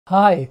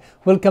Hi,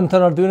 welcome to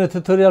an Arduino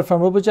tutorial from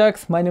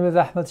Robojax. My name is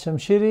Ahmad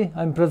Shamshiri.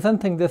 I'm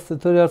presenting this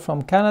tutorial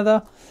from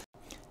Canada.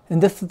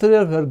 In this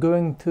tutorial, we are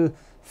going to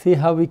see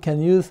how we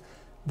can use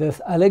this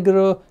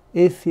Allegro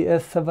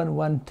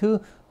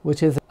ACS712,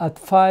 which is at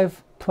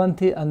 5,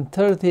 20 and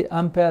 30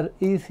 ampere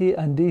AC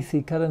and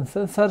DC current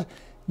sensor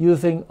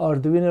using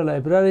Arduino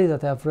library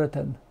that I have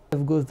written.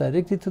 It goes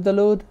directly to the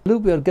load.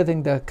 We are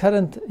getting the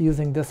current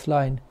using this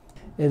line.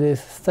 It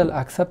is still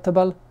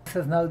acceptable. This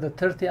is now the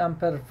 30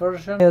 ampere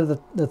version. Here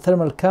the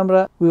thermal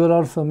camera. We will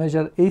also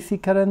measure AC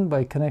current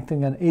by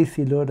connecting an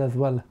AC load as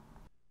well.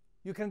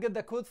 You can get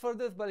the code for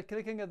this by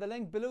clicking at the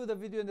link below the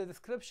video in the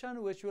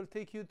description, which will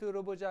take you to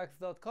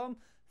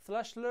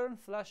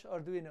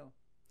robojax.com/learn/Arduino.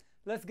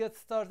 Let's get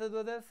started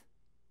with this.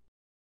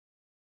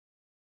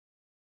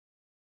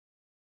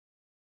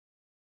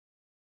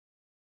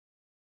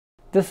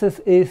 This is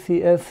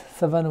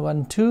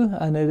ACS712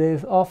 and it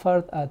is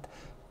offered at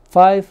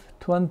 5,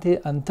 20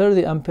 and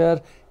 30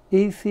 ampere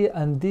AC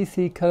and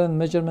DC current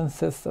measurement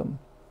system.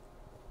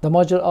 The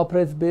module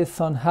operates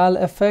based on Hall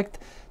effect.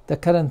 The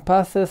current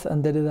passes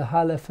and there is a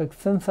Hall effect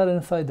sensor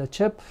inside the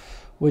chip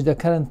which the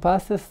current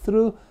passes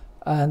through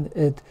and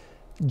it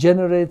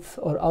generates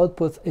or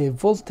outputs a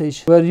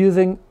voltage. We are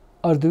using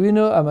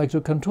Arduino, a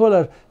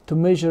microcontroller, to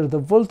measure the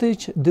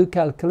voltage, do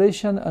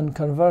calculation and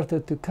convert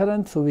it to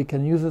current so we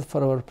can use it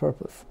for our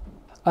purpose.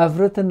 I've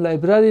written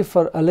library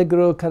for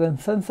Allegro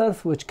current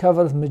sensors, which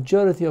covers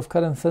majority of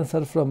current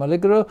sensors from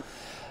Allegro,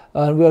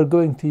 and we are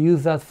going to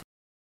use that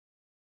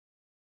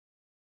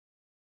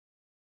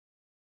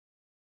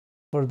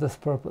for this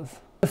purpose.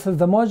 This is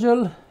the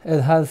module.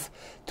 It has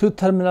two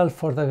terminals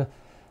for the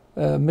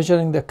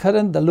measuring the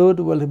current. The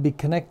load will be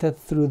connected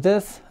through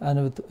this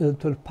and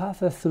it will pass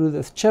through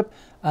this chip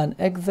and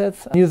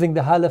exits. Using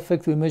the Hall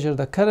effect, we measure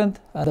the current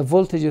and the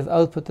voltage is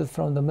outputted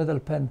from the middle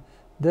pin.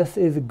 This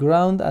is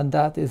ground and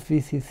that is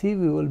VCC.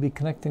 We will be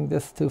connecting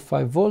this to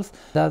 5 volts.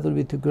 That will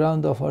be to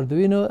ground of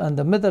Arduino and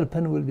the middle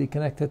pin will be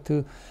connected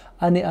to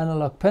any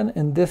analog pin.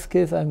 In this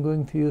case, I'm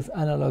going to use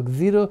analog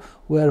 0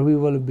 where we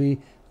will be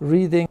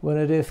reading when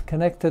it is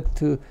connected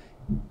to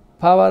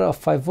power of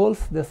 5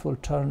 volts. This will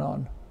turn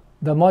on.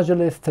 The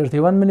module is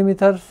 31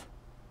 millimeters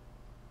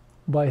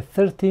by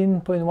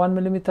 13.1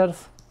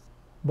 millimeters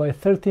by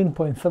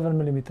 13.7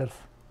 millimeters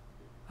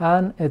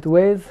and it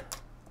weighs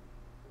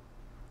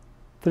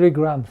 3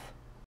 grams.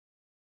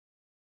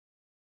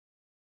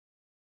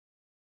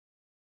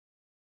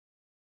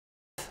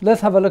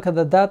 Let's have a look at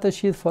the data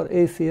sheet for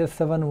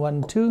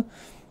ACS712.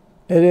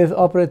 It is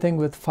operating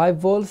with 5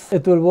 volts.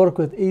 It will work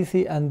with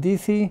AC and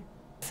DC.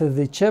 This is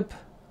the chip.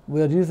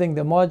 We are using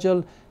the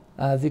module.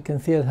 As you can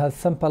see, it has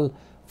simple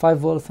 5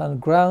 volts and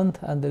ground,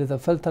 and there is a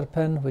filter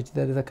pin, which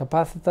there is a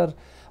capacitor,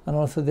 and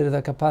also there is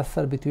a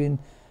capacitor between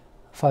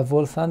 5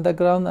 volts and the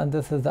ground, and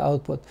this is the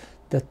output.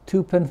 The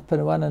 2 pins,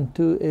 pin 1 and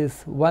 2,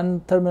 is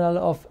one terminal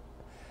of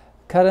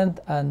current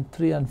and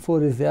 3 and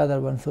 4 is the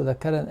other one. So the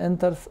current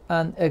enters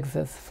and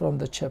exits from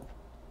the chip.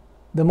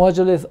 The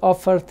module is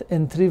offered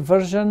in 3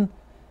 versions.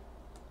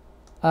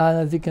 And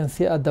as you can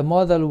see at the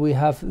model, we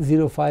have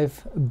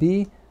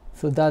 05B.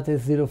 So that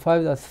is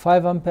 05, that's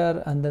 5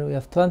 ampere. And then we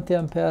have 20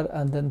 ampere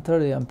and then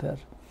 30 ampere.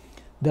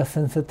 The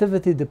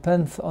sensitivity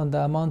depends on the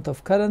amount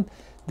of current.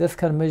 This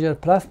can measure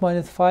plus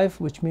minus 5,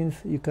 which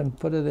means you can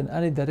put it in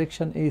any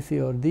direction,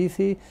 AC or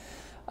DC,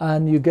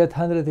 and you get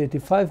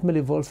 185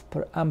 millivolts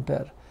per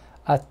ampere.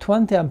 At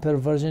 20 ampere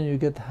version, you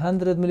get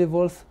 100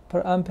 millivolts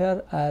per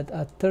ampere.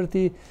 At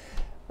 30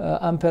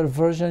 ampere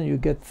version, you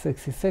get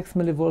 66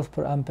 millivolts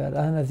per ampere.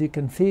 And as you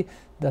can see,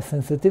 the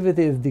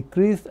sensitivity is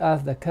decreased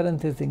as the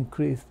current is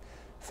increased.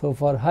 So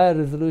for higher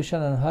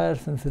resolution and higher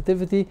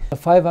sensitivity, the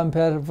 5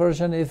 ampere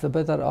version is a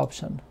better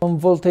option.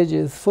 Voltage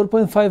is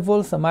 4.5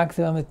 volts. The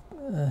maximum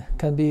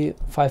can be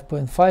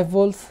 5.5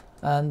 volts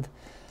and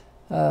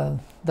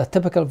the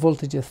typical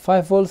voltage is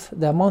 5 volts.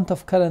 The amount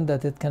of current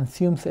that it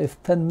consumes is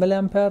 10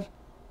 milliampere.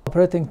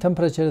 Operating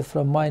temperature is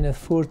from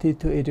 -40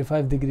 to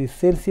 85 degrees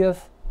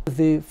Celsius.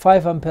 The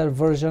 5 ampere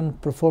version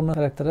performance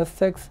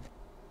characteristics,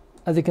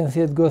 as you can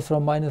see, it goes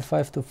from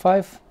 -5 to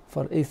 5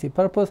 for AC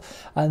purpose.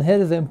 And here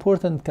is the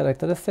important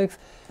characteristics.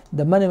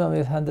 The minimum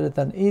is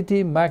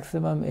 180,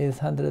 maximum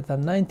is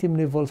 190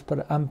 millivolts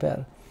per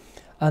ampere.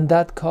 And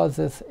that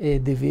causes a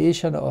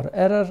deviation or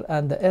error,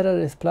 and the error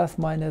is plus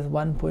minus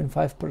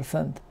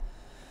 1.5%.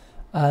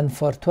 And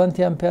for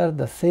 20 ampere,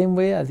 the same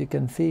way, as you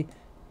can see,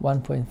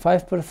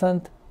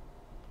 1.5%.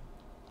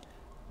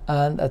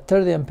 And at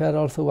 30 ampere,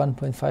 also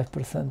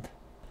 1.5%.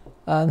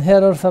 And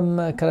here are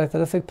some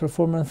characteristic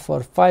performance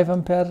for 5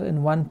 ampere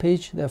in one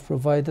page. They have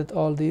provided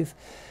all these.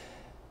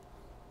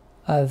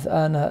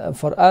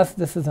 For us,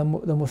 this is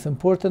the most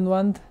important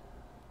one.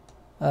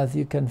 As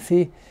you can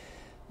see,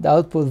 the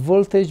output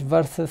voltage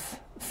versus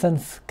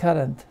sense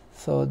current.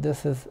 So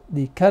this is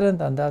the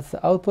current and that's the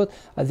output.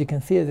 As you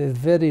can see, it is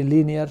very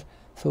linear.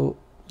 So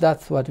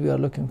that's what we are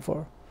looking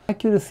for.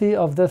 Accuracy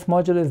of this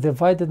module is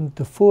divided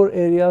into 4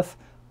 areas,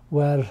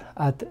 where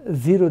at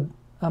 0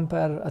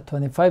 ampere at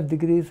 25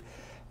 degrees,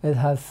 it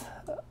has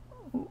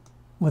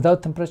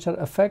without temperature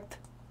effect.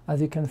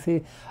 as you can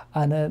see,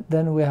 and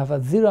then we have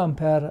a 0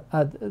 ampere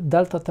at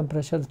delta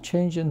temperature,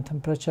 change in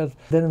temperature.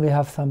 Then we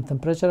have some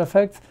temperature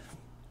effects.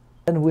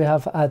 Then we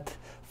have at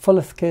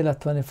full scale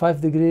at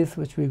 25 degrees,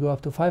 which we go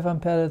up to 5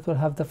 ampere. It will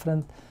have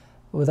different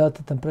without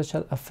the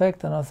temperature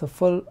effect, and also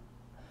full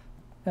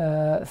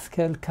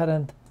scale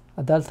current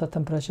at delta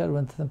temperature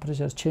when the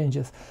temperature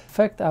changes.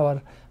 Affect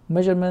our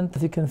measurement.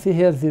 As you can see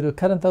here, 0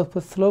 current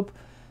output slope,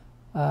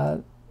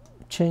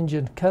 change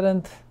in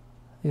current.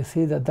 You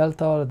see the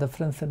delta or the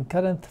difference in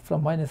current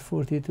from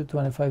 -40 to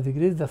 25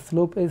 degrees. The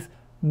slope is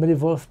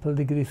millivolts per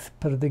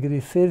degree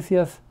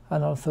Celsius,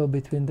 and also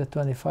between the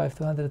 25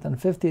 to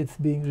 150 it's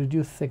being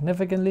reduced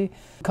significantly.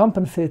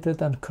 Compensate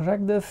it and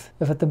correct this.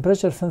 If a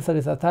temperature sensor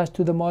is attached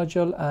to the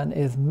module and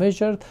is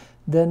measured,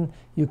 then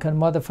you can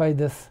modify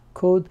this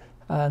code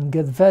and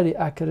get very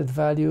accurate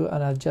value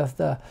and adjust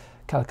the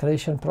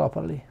calculation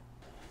properly.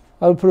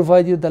 I will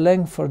provide you the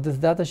link for this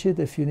datasheet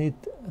if you need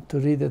to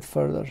read it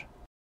further.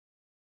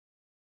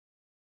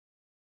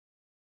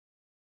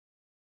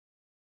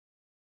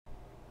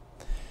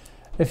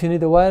 If you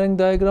need a wiring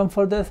diagram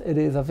for this, it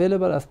is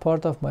available as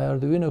part of my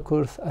Arduino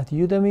course at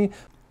Udemy.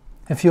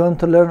 If you want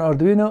to learn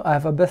Arduino, I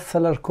have a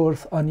bestseller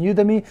course on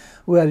Udemy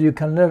where you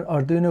can learn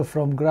Arduino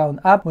from ground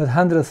up with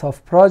hundreds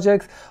of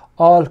projects,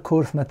 all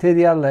course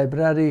material,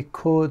 library,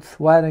 codes,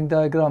 wiring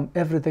diagram,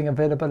 everything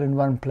available in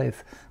one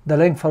place. The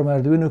link for my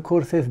Arduino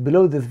course is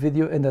below this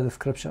video in the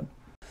description.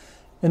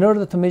 In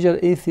order to measure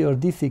AC or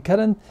DC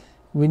current,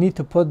 we need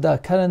to put the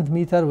current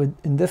meter,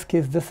 in this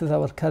case this is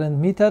our current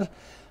meter,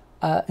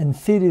 in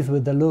series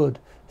with the load.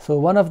 So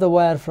one of the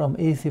wire from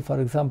AC,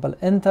 for example,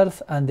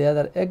 enters and the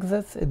other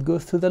exits, it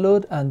goes to the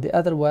load, and the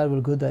other wire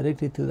will go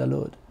directly to the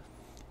load.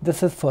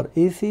 This is for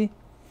AC.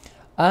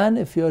 And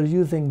if you are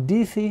using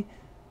DC,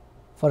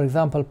 for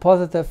example,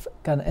 positive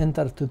can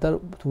enter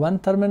to one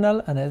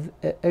terminal and as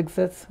it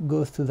exits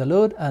goes to the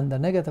load, and the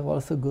negative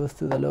also goes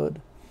to the load.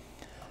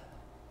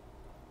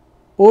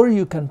 Or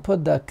you can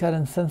put the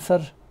current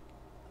sensor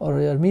or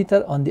your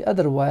meter on the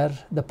other wire.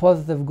 The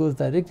positive goes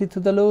directly to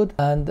the load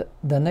and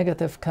the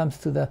negative comes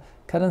to the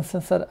current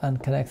sensor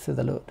and connects to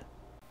the load.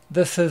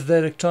 This is the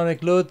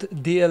electronic load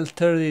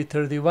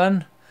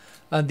DL3031,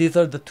 and these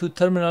are the two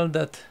terminals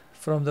that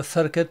from the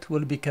circuit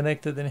will be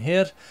connected in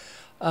here,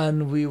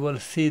 and we will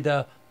see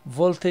the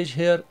voltage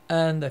here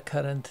and the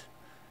current.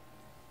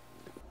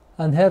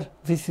 And here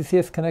VCC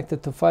is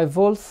connected to 5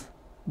 volts.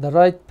 The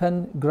right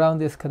pin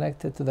ground is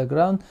connected to the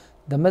ground.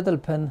 The middle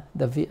pin,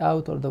 the V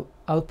out or the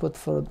output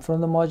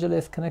from the module,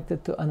 is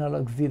connected to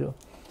analog 0.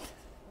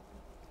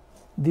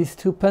 These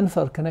two pins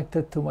are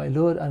connected to my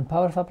load and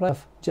power supply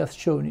I've just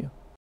shown you.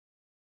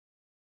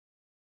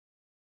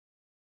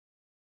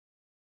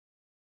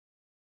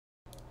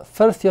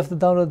 First, you have to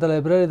download the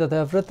library that I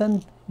have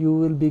written. You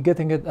will be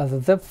getting it as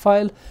a zip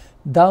file.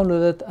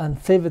 Download it and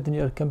save it in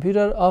your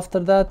computer. After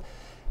that,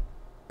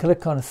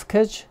 click on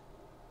Sketch,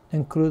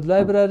 include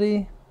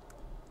library,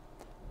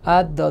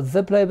 add the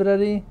zip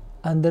library,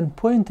 and then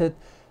point it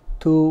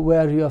to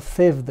where you have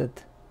saved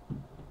it.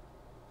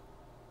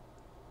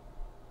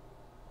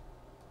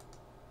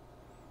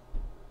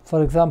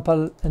 For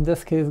example, in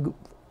this case,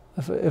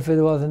 if it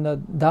was in the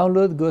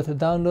download, go to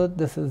download.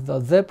 This is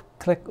the zip,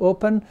 click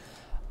open,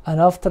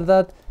 and after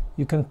that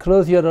you can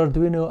close your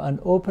Arduino and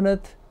open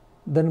it.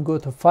 Then go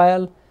to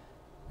File,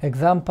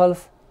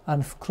 Examples,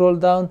 and scroll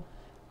down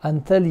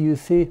until you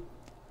see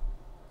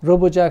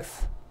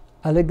Robojax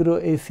Allegro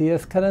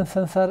ACS current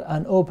sensor,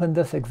 and open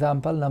this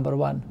example number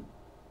 1.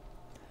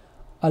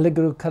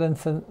 Allegro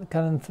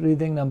current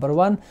reading number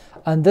 1,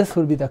 and this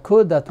will be the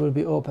code that will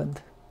be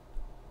opened.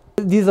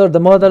 These are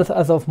the models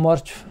as of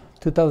March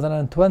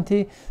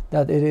 2020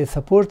 that it is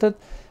supported.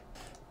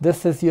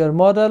 This is your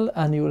model,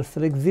 and you will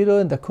select 0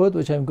 in the code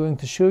which I'm going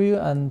to show you,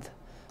 and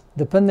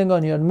depending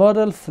on your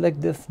model, select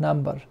this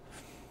number.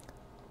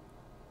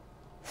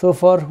 So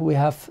far we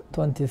have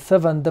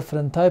 27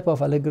 different type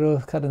of Allegro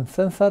current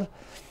sensor.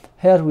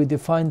 Here we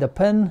define the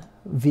pin,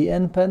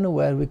 VN pin,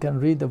 where we can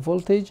read the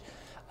voltage,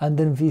 and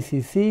then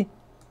VCC.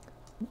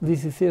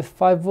 VCC is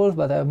 5 volts,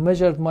 but I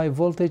measured my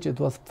voltage, it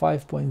was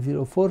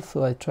 5.04,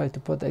 so I tried to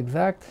put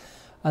exact.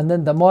 And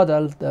then the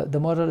model, the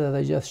model that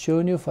I just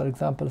shown you, for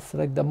example,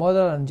 select the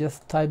model and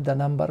just type the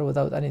number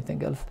without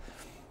anything else.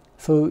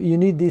 So you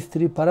need these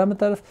 3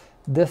 parameters.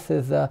 This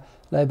is the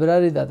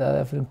library that I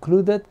have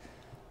included,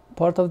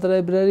 part of the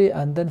library,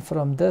 and then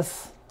from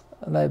this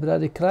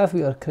library class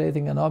we are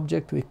creating an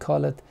object. We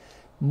call it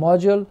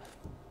module,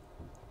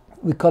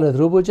 we call it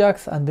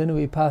Robojax, and then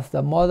we pass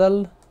the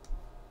model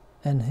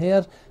in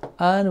here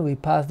and we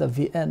pass the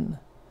VN.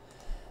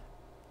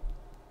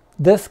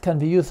 This can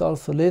be used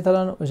also later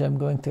on, which I'm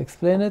going to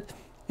explain it.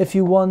 If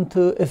you want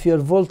to, if your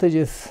voltage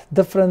is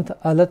different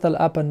a little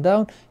up and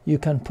down, you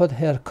can put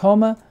here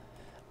comma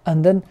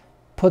and then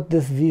put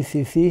this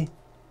VCC.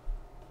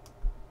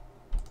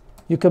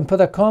 You can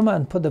put a comma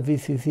and put the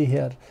VCC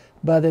here,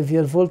 but if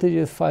your voltage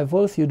is 5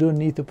 volts, you don't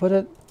need to put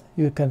it.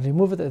 You can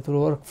remove it, it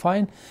will work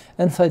fine.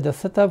 Inside the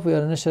setup, we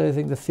are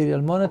initializing the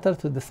serial monitor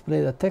to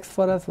display the text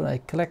for us. When I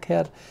click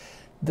here,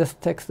 this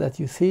text that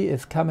you see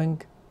is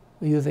coming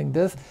using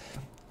this.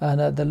 And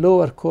at the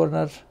lower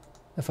corner,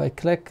 if I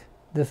click,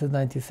 this is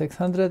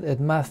 9600. It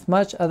must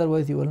match,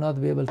 otherwise you will not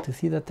be able to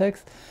see the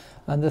text.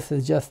 And this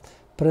is just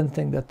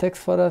printing the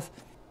text for us.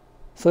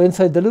 So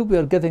inside the loop, we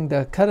are getting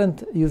the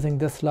current using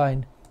this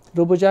line,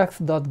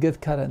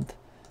 robojax.getCurrent,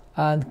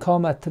 and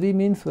comma 3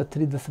 means with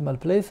 3 decimal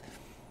place.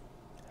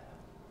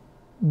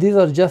 These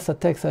are just a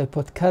text. I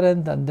put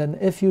current, and then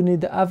if you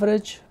need the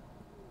average,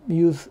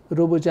 use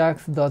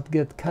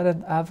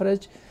robojax.getCurrent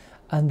average,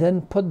 and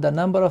then put the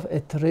number of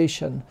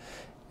iteration.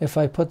 If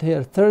I put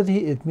here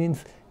 30, it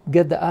means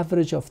get the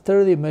average of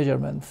 30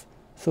 measurements.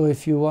 So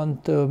if you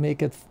want to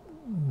make it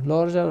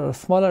larger or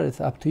smaller, it's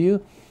up to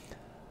you.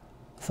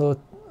 So,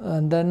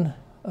 and then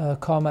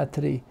comma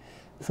 3.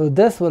 So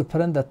this will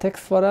print the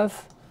text for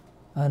us,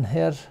 and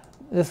here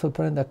this will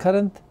print the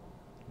current.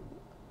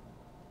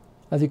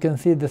 As you can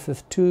see, this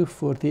is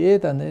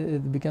 248, and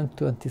it becomes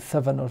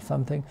 27 or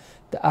something,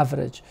 the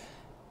average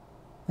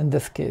in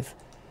this case.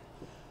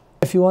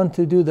 If you want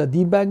to do the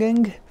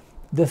debugging,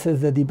 this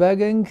is the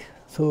debugging.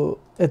 So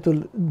it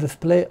will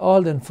display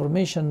all the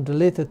information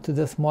related to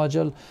this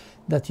module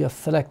that you have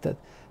selected.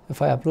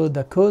 If I upload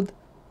the code,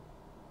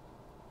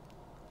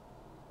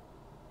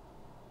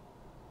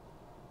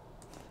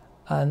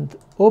 and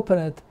open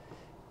it,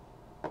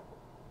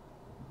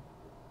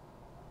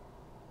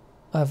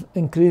 I've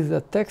increased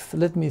the text.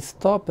 Let me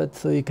stop it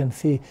so you can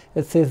see.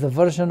 It says the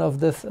version of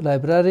this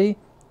library,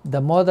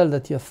 the model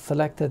that you have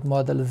selected,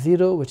 model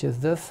 0, which is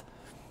this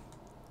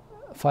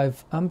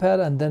 5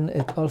 ampere, and then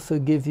it also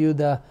gives you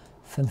the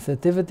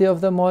sensitivity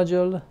of the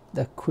module,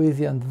 the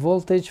quiescent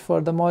voltage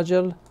for the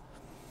module,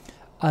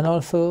 and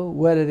also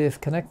where it is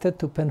connected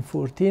to pin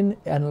 14.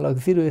 Analog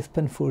 0 is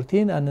pin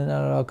 14, and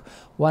analog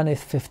 1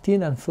 is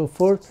 15, and so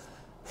forth.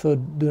 So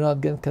do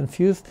not get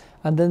confused.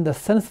 And then the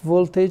sense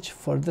voltage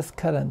for this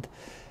current.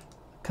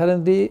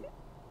 Currently,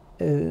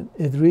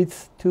 it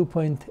reads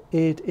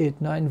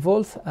 2.889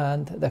 volts,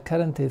 and the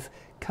current is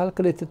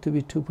calculated to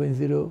be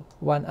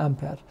 2.01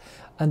 ampere.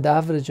 And the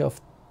average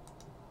of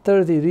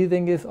 30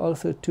 reading is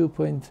also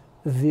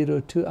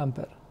 2.02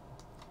 ampere.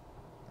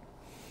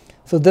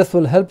 So this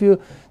will help you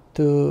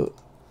to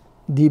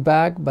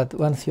debug, but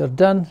once you're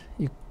done,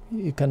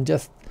 you can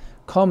just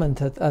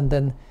comment it and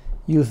then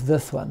use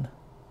this one.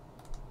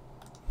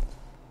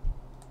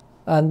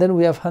 And then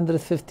we have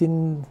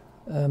 115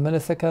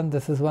 millisecond.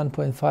 This is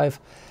 1.5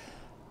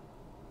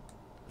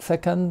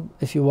 second.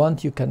 If you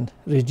want, you can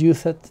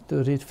reduce it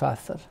to read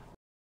faster.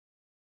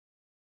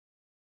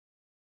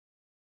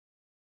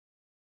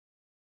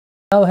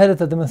 Now here is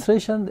the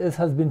demonstration. This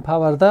has been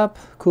powered up.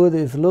 Code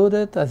is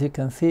loaded. As you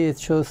can see, it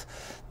shows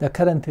the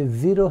current is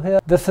 0 here.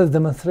 This is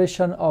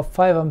demonstration of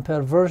 5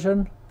 ampere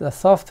version, the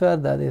software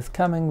that is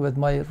coming with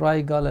my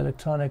Rigol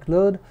electronic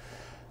load.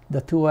 The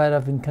 2 wire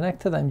have been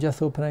connected. I'm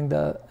just opening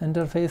the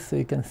interface so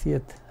you can see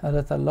it a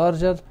little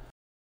larger.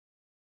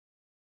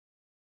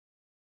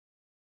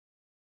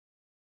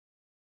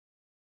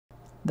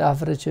 The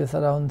average is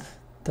around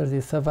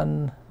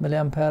 37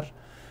 milliampere,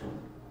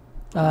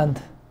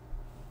 and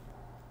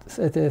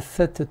it is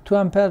set to 2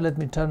 ampere. Let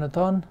me turn it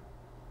on.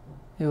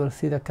 You will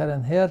see the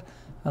current here,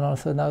 and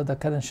also now the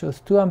current shows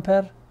 2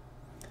 ampere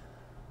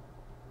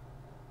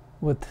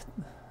with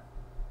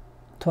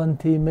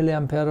 20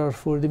 milliampere or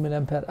 40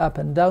 milliampere up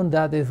and down.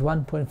 That is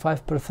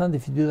 1.5%.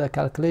 If you do the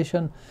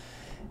calculation,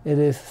 it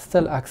is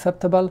still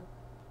acceptable.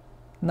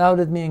 Now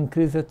let me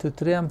increase it to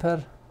 3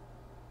 ampere.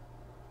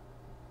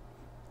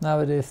 Now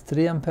it is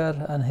 3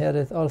 ampere, and here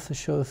it also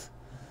shows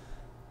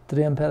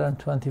 3 ampere and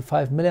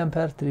 25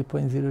 milliampere,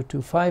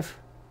 3.025.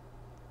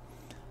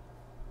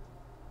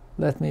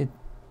 Let me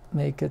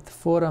make it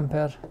 4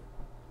 ampere.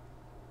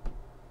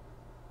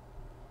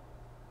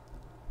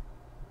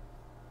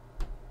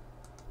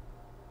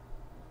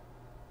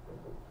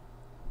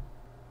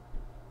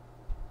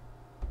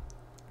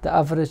 The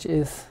average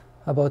is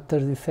about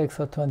 36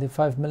 or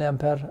 25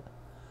 milliampere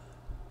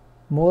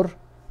more.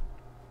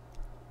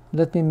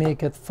 Let me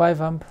make it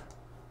 5 amp.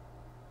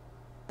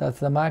 That's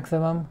the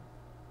maximum.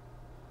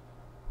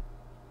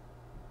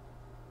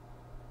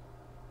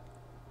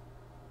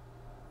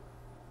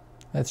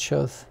 It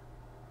shows.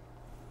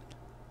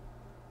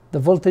 The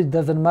voltage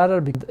doesn't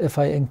matter, because if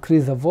I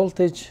increase the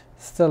voltage,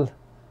 still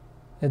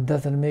it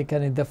doesn't make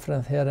any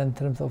difference here in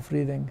terms of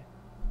reading.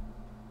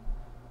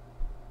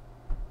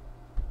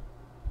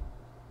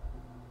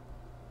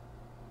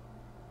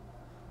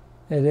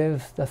 It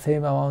is the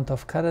same amount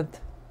of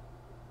current.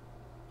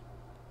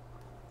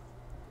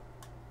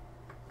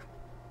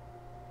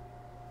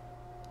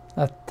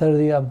 At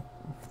 31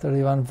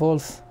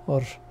 volts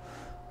or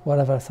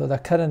whatever, so the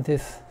current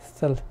is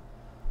still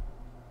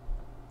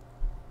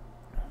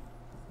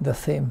the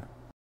same.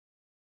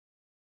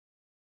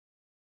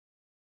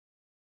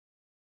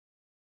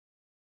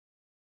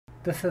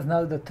 This is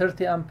now the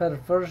 30 ampere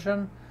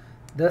version,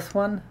 this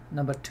one,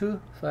 number 2,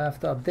 so I have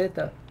to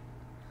update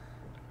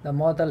the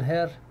model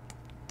here,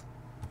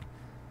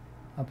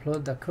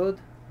 upload the code.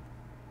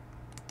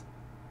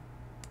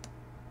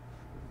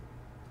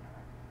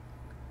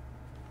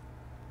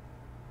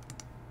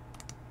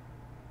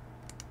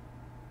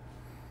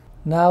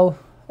 Now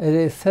it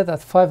is set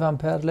at 5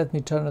 ampere. Let me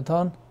turn it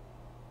on.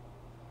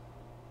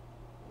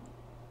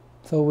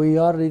 So we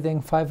are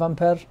reading 5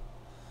 ampere.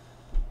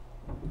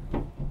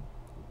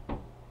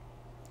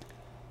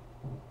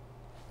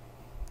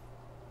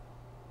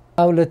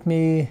 Now let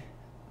me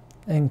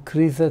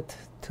increase it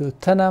to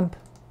 10 amp.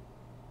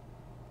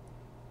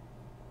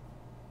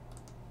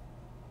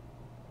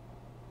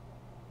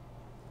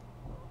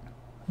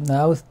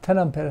 Now 10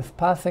 ampere is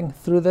passing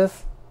through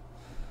this,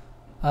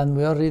 and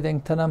we are reading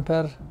 10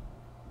 ampere,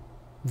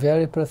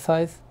 very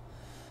precise.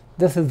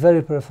 This is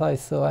very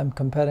precise, so I'm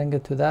comparing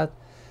it to that.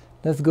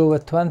 Let's go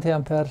with 20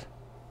 ampere.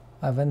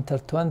 I've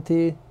entered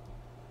 20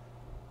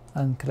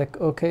 and click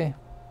OK.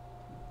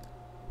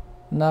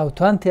 Now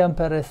 20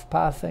 ampere is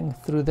passing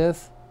through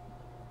this.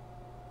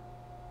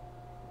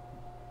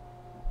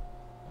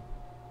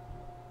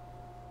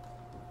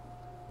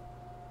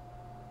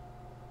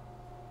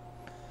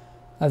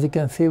 As you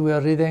can see, we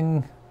are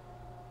reading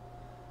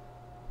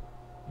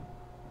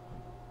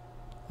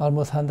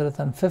almost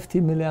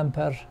 150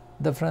 milliampere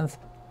difference.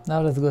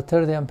 Now let's go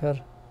 30 ampere.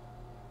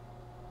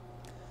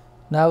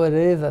 Now it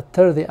is at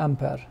 30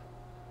 ampere.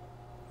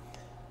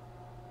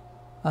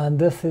 And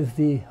this is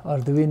the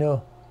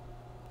Arduino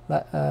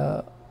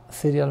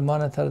serial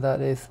monitor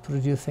that is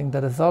producing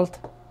the result.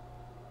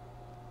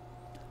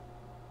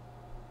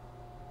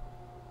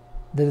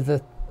 There is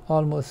a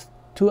almost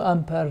 2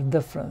 ampere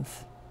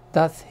difference.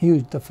 That's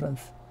huge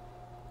difference.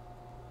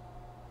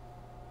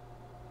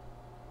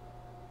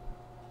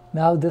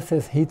 Now this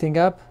is heating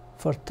up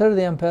for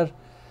 30 ampere.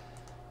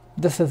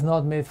 This is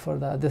not made for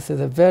that. This is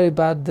a very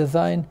bad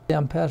design. 30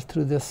 ampere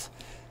through this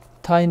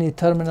tiny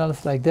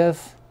terminals like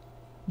this.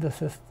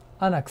 This is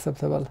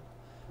unacceptable.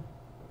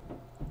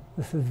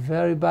 This is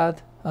very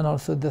bad. And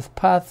also this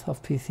path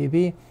of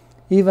PCB,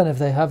 even if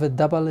they have it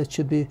double, it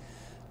should be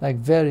like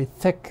very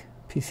thick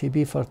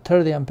PCB for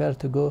 30 ampere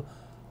to go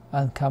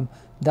and come.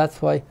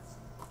 That's why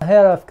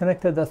here I've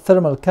connected the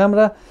thermal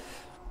camera.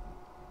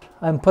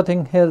 I'm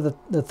putting here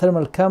the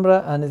thermal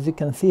camera, and as you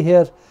can see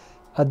here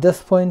at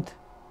this point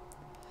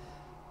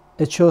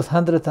it shows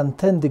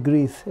 110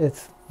 degrees.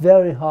 It's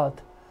very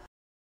hot.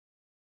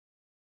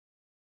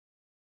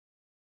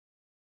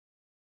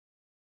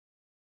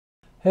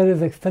 Here is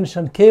the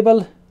extension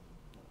cable.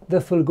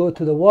 This will go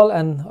to the wall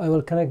and I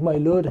will connect my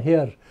load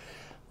here.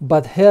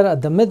 But here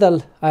at the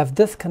middle I have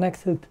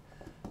disconnected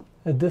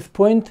at this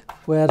point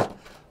where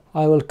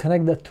I will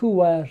connect the 2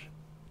 wire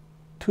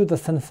to the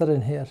sensor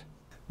in here.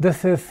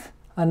 This is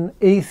an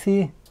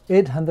AC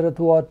 800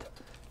 watt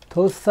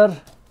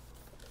toaster.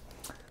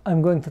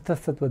 I'm going to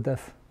test it with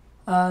this.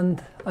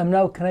 And I'm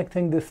now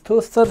connecting this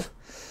toaster,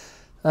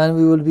 and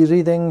we will be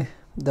reading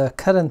the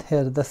current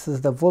here. This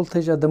is the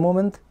voltage at the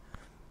moment.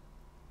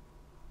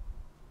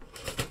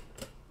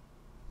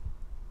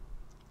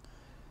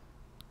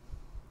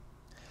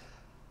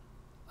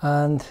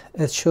 And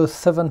it shows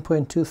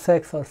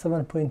 7.26 or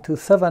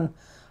 7.27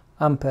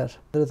 ampere.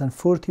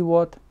 140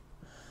 watt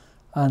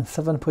and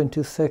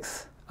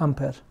 7.26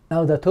 ampere.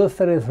 Now the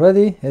toaster is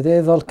ready. It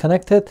is all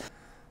connected.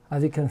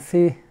 As you can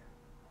see,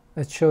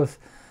 it shows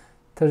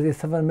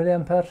 37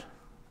 milliampere,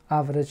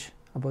 average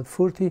about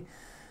 40.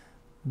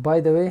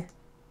 By the way,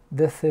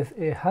 this is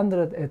a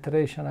 100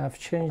 iteration. I have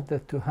changed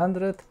it to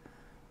 100.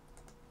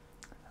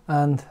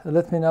 And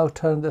let me now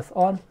turn this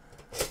on.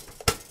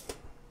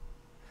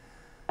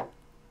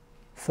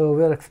 So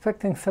we're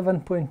expecting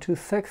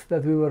 7.26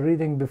 that we were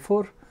reading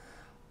before,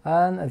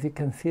 and as you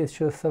can see it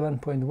shows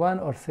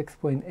 7.1 or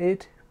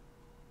 6.8.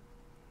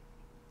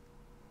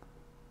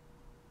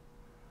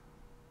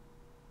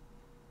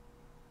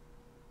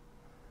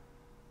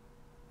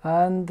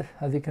 And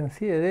as you can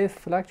see it is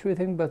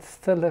fluctuating, but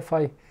still if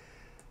I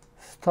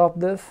stop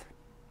this,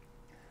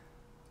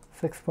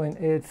 6.8,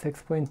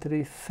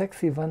 6.3,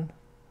 6 even,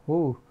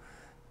 ooh,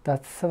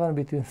 that's 7,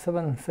 between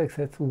 7 and 6,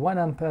 it's 1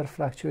 ampere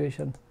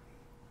fluctuation.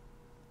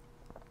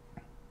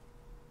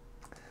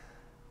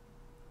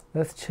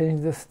 Let's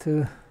change this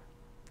to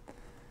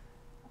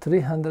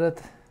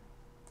 300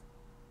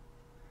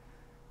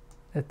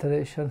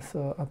 iteration,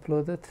 so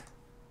upload it.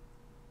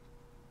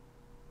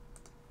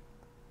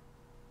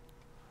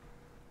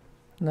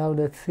 Now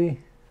let's see.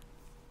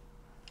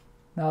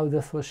 Now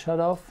this was shut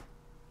off.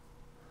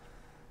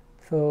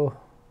 So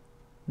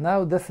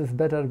now this is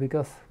better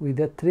because we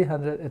did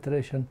 300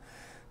 iteration.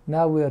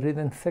 Now we are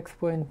reading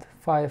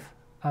 6.5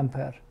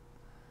 ampere.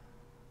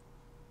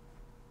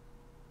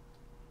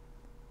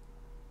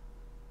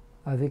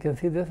 As you can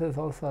see, this is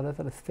also a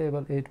little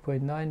stable,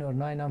 8.9 or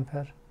 9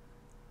 ampere.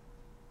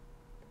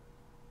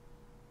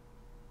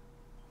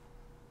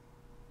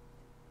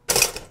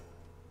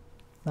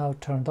 Now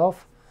turned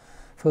off.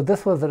 So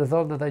this was the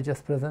result that I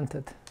just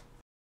presented.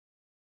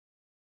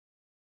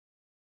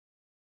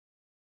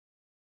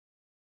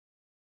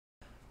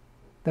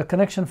 The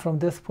connection from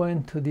this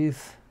point to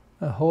these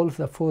holes,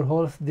 the 4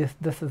 holes,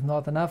 this is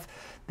not enough.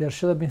 There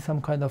should have been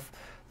some kind of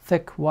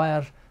thick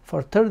wire.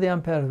 For 30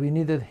 ampere we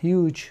needed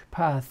huge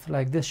path,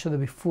 like this should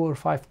be 4 or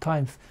 5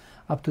 times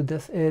up to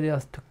this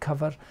area to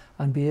cover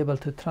and be able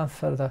to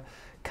transfer the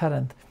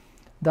current.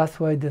 That's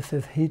why this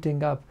is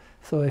heating up.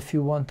 So if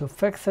you want to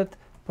fix it,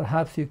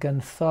 perhaps you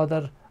can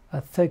solder a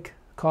thick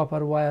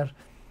copper wire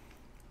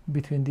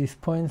between these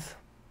points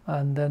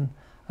and then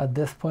at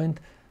this point.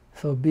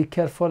 So be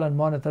careful and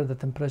monitor the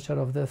temperature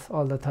of this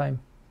all the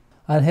time.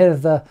 And here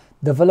is the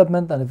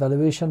development and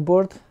evaluation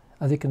board.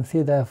 As you can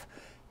see, they have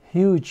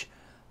huge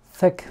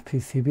thick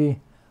PCB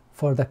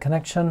for the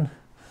connection.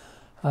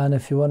 And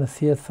if you want to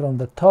see it from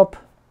the top,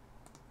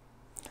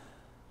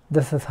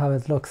 this is how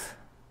it looks.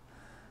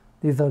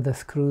 These are the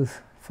screws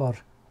for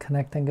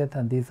connecting it,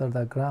 and these are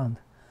the ground.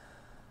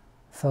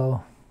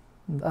 So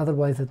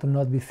otherwise it will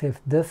not be safe.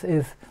 This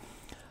is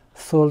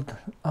sold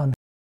on,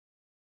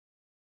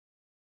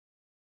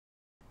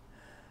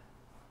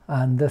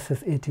 and this is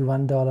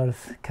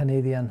 $81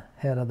 Canadian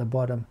here at the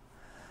bottom.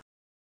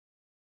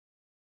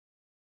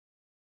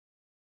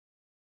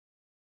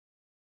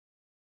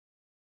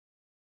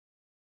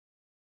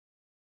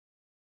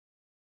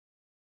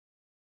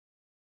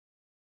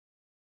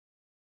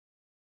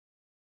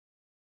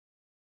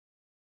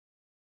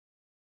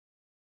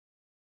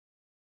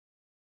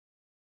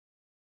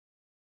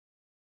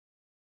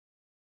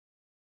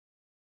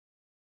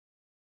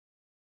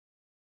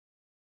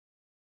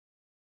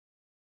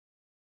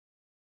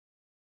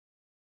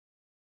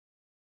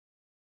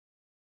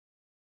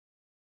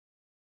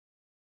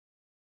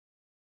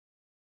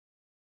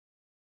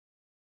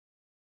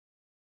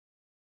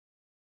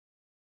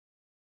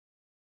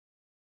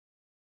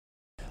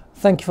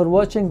 Thank you for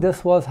watching.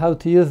 This was how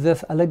to use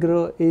this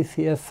Allegro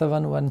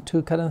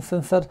ACS712 current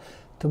sensor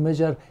to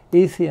measure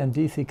AC and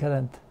DC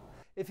current.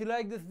 If you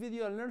like this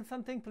video and learned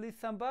something, please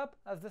thumb up,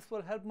 as this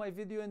will help my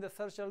video in the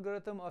search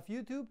algorithm of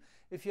YouTube.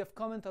 If you have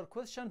comment or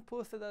question,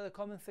 post it at the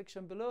comment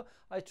section below.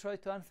 I try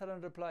to answer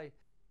and reply.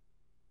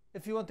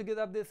 If you want to get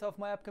updates of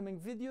my upcoming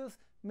videos,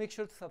 make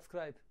sure to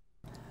subscribe.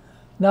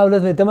 Now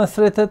let me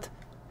demonstrate it.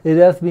 It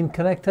has been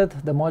connected.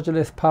 The module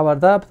is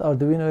powered up.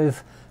 Arduino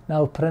is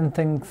now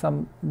printing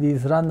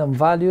these random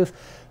values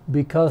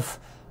because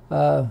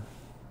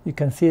you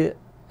can see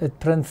it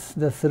prints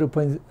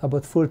the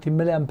about 40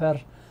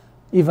 milliampere,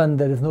 even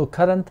there is no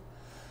current.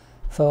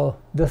 So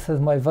this is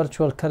my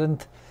virtual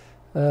current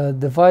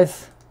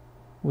device,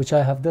 which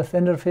I have this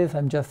interface.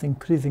 I'm just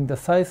increasing the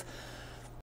size.